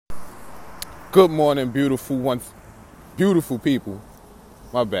Good morning, beautiful ones, beautiful people.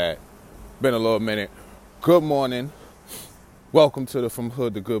 My bad. Been a little minute. Good morning. Welcome to the From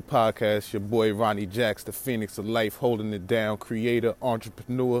Hood to Good podcast. Your boy Ronnie Jacks, the Phoenix of Life, holding it down, creator,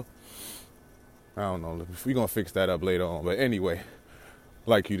 entrepreneur. I don't know. We're going to fix that up later on. But anyway,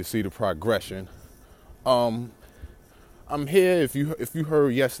 like you to see the progression. I'm here. If you heard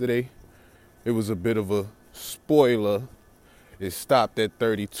yesterday, it was a bit of a spoiler. It stopped at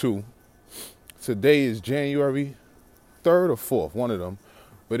 32. Today is January 3rd or 4th, one of them.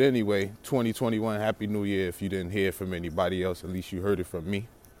 But anyway, 2021, Happy New Year. If you didn't hear from anybody else, at least you heard it from me.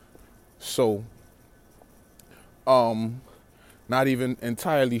 So, not even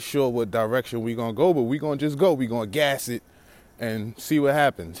entirely sure what direction we're going to go, but we're going to just go. We're going to gas it and see what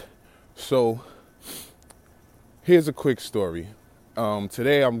happens. So, here's a quick story.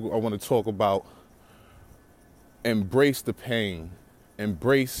 Today, I want to talk about embrace the pain,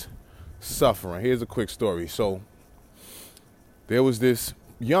 embrace suffering. Here's a quick story. So there was this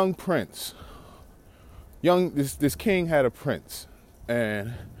young prince. This king had a prince,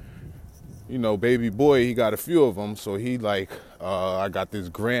 and baby boy, he got a few of them. So he I got this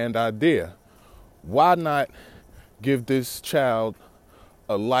grand idea. Why not give this child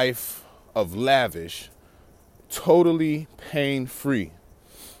a life of lavish, totally pain-free?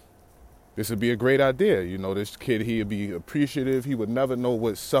 This would be a great idea. This kid, he would be appreciative. He would never know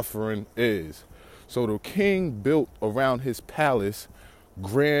what suffering is. So the king built around his palace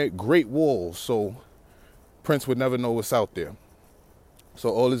great walls, so Prince would never know what's out there. So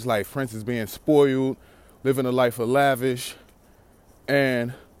all his life, Prince is being spoiled, living a life of lavish.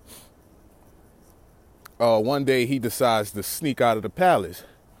 And one day he decides to sneak out of the palace.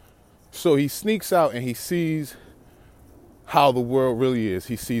 So he sneaks out and he sees how the world really is.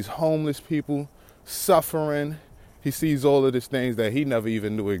 He sees homeless people suffering. He sees all of these things that he never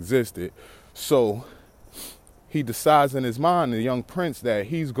even knew existed. So he decides in his mind, the young prince, that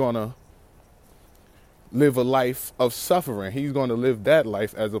he's going to live a life of suffering. He's going to live that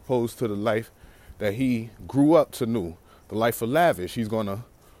life as opposed to the life that he grew up to know, the life of lavish. He's going to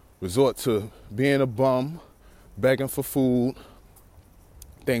resort to being a bum, begging for food,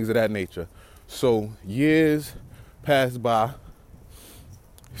 things of that nature. So years pass by,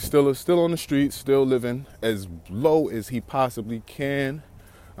 still on the streets, still living as low as he possibly can.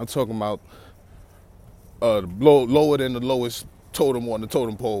 I'm talking about lower than the lowest totem on the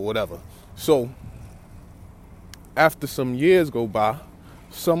totem pole, whatever. So after some years go by,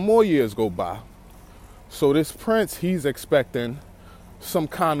 some more years go by. So this prince, he's expecting some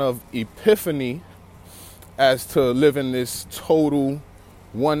kind of epiphany as to living this total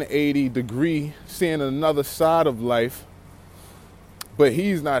 180 degree, seeing another side of life, but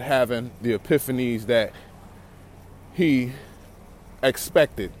he's not having the epiphanies that he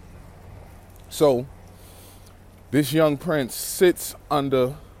expected. So this young prince sits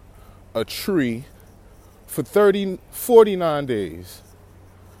under a tree for 49 days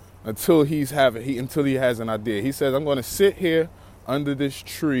until he has an idea. He says, I'm going to sit here under this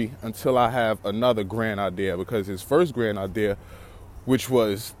tree until I have another grand idea, because his first grand idea, which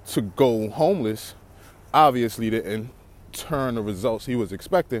was to go homeless, obviously didn't turn the results he was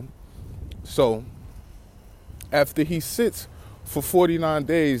expecting. So after he sits for 49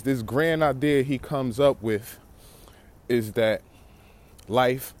 days, this grand idea he comes up with is that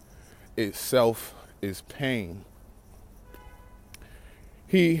life itself is pain.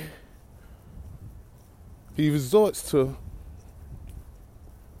 He resorts to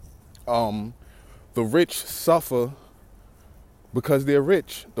the rich suffer because they're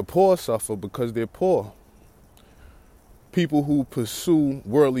rich. The poor suffer because they're poor. People who pursue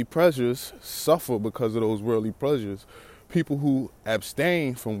worldly pleasures suffer because of those worldly pleasures. People who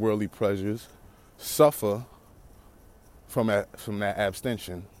abstain from worldly pleasures suffer from that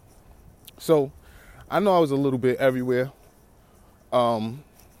abstention. So I know I was a little bit everywhere, but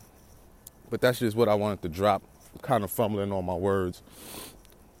that's just what I wanted to drop. I'm kind of fumbling on my words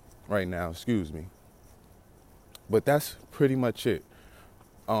right now, excuse me. But that's pretty much it.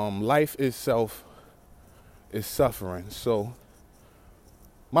 Life itself is suffering. So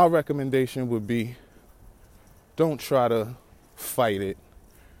my recommendation would be, don't try to fight it.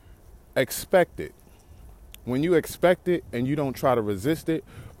 Expect it. When you expect it and you don't try to resist it,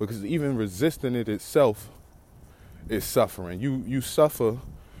 because even resisting it itself is suffering. You suffer,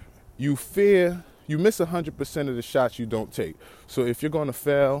 you fear, you miss 100% of the shots you don't take. So if you're going to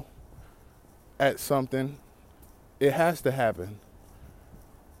fail at something, it has to happen.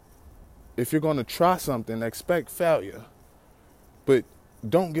 If you're going to try something, expect failure, but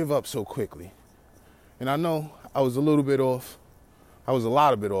don't give up so quickly. And I know I was a lot of bit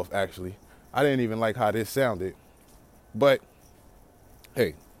off, actually. I didn't even like how this sounded. But,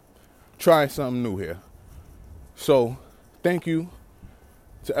 hey, trying something new here. So, thank you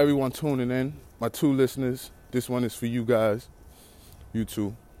to everyone tuning in. My 2 listeners, this one is for you guys. You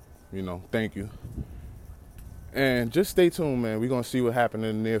too. Thank you. And just stay tuned, man. We're going to see what happens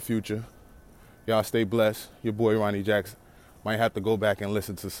in the near future. Y'all stay blessed. Your boy, Ronnie Jackson. Might have to go back and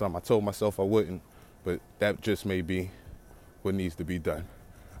listen to some. I told myself I wouldn't, but that just may be what needs to be done.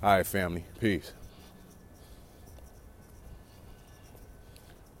 All right, family. Peace.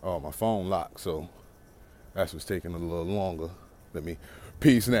 Oh, my phone locked, so that's what's taking a little longer.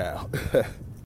 Peace now.